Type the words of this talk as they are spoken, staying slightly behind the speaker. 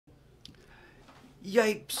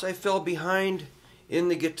Yipes, I fell behind in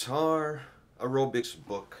the guitar aerobics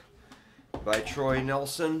book by Troy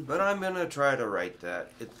Nelson, but I'm going to try to write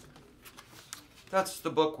that. That's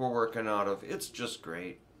the book we're working out of. It's just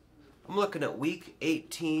great. I'm looking at week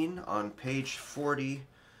 18 on page 40,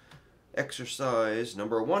 exercise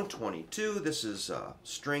number 122. This is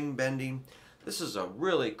string bending. This is a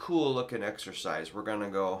really cool looking exercise. We're going to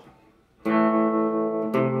go...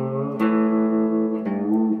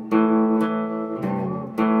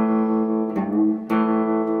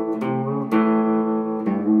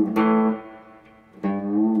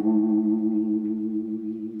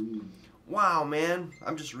 Wow, man,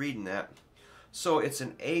 I'm just reading that. So it's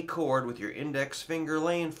an A chord with your index finger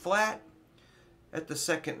laying flat at the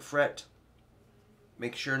 2nd fret.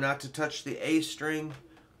 Make sure not to touch the A string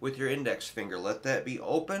with your index finger. Let that be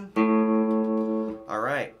open.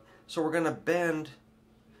 Alright, so we're going to bend.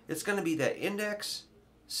 It's going to be that index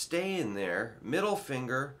staying there. Middle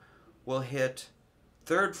finger will hit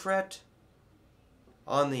 3rd fret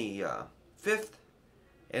on the 5th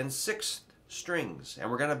and 6th strings,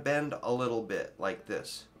 and we're going to bend a little bit like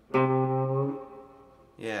this.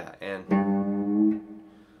 Yeah, and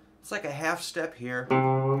it's like a half step here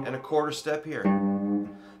and a quarter step here.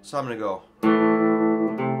 So I'm going to go.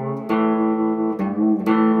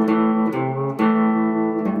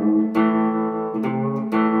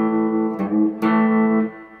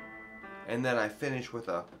 And then I finish with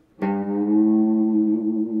a,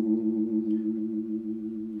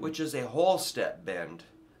 which is a whole step bend.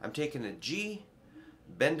 I'm taking a G,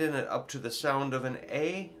 bending it up to the sound of an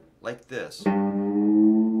A, like this,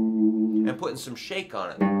 and putting some shake on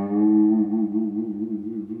it.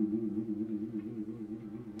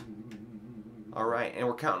 Alright, and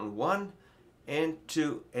we're counting 1 and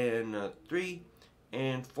 2 and 3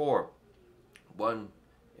 and 4. 1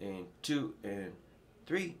 and 2 and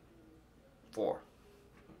 3, 4.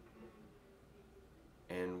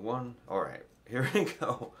 And 1. Alright, here we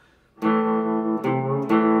go.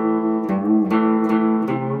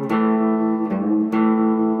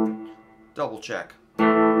 Double check.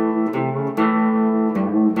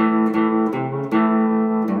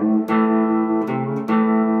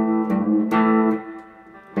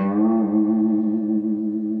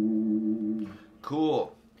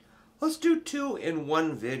 Cool. Let's do 2 in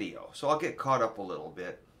 1 video, so I'll get caught up a little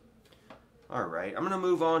bit. Alright, I'm going to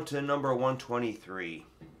move on to number 123.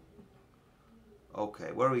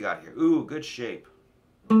 Okay, what do we got here? Ooh, good shape.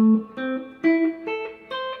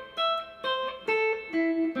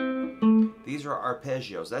 These are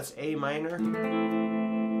arpeggios. That's A minor.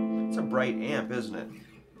 It's a bright amp, isn't it?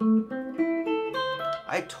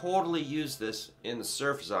 I totally use this in the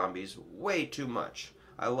Surf Zombies way too much.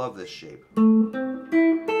 I love this shape.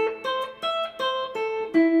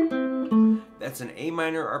 That's an A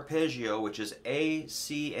minor arpeggio, which is A,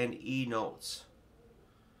 C, and E notes.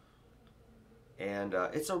 And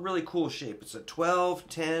it's a really cool shape. It's a 12,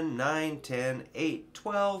 10, 9, 10, 8,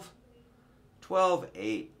 12, 12,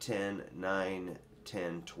 8, 10, 9,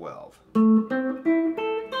 10, 12.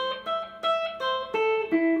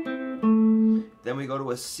 Then we go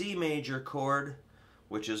to a C major chord,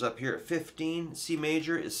 which is up here at 15. C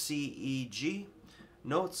major is C, E, G.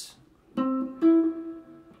 Notes.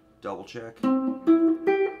 Double check.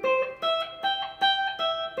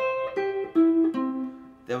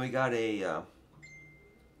 Then we got a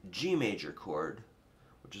G major chord,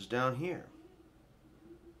 which is down here.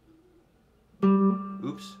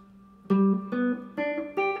 Oops.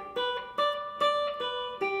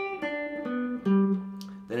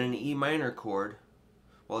 Then an E minor chord.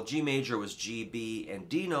 While G major was G, B, and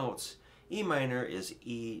D notes, E minor is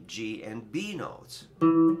E, G, and B notes.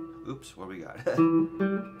 Oops, what do we got?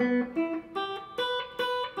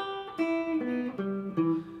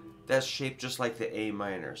 That's shaped just like the A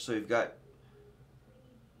minor. So you've got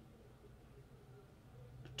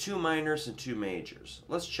 2 minors and 2 majors.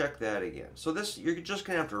 Let's check that again. So this, you're just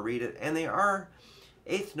going to have to read it, and they are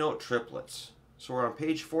 8th note triplets. So we're on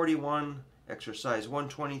page 41, exercise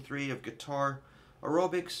 123 of guitar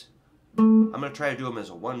aerobics. I'm going to try to do them as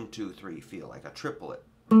a 1, 2, 3 feel, like a triplet.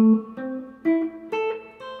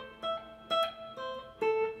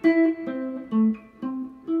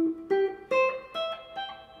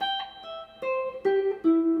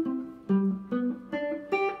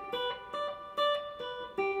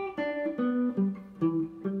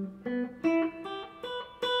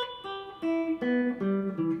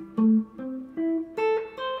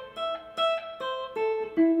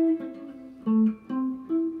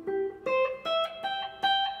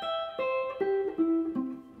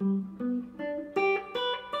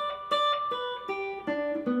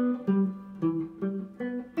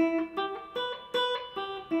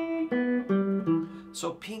 So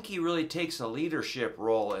Pinky really takes a leadership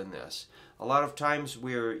role in this. A lot of times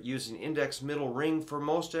we're using index middle ring for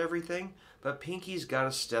most everything, but Pinky's got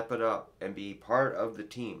to step it up and be part of the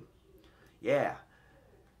team. Yeah,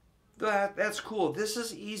 that's cool. This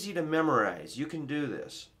is easy to memorize. You can do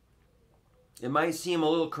this. It might seem a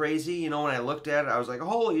little crazy, you know, when I looked at it, I was like,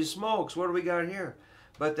 holy smokes, what do we got here?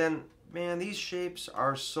 But then, man, these shapes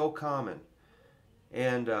are so common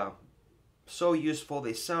and so useful.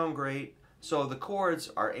 They sound great. So the chords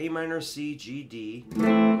are A minor, C, G, D,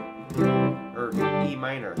 or E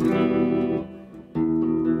minor.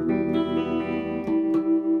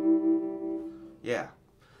 Yeah.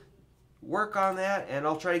 Work on that, and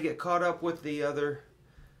I'll try to get caught up with the other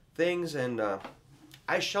things, and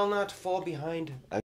I shall not fall behind.